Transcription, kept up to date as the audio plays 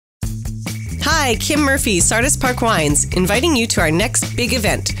Hi, Kim Murphy, Sardis Park Wines, inviting you to our next big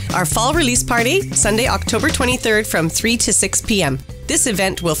event, our fall release party, Sunday, October 23rd from 3 to 6 p.m. This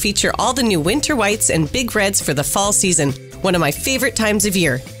event will feature all the new winter whites and big reds for the fall season, one of my favorite times of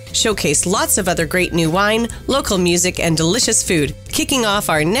year. Showcase lots of other great new wine, local music, and delicious food, kicking off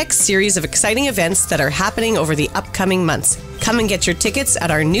our next series of exciting events that are happening over the upcoming months. Come and get your tickets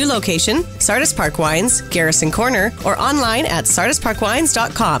at our new location, Sardis Park Wines, Garrison Corner, or online at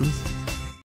sardisparkwines.com.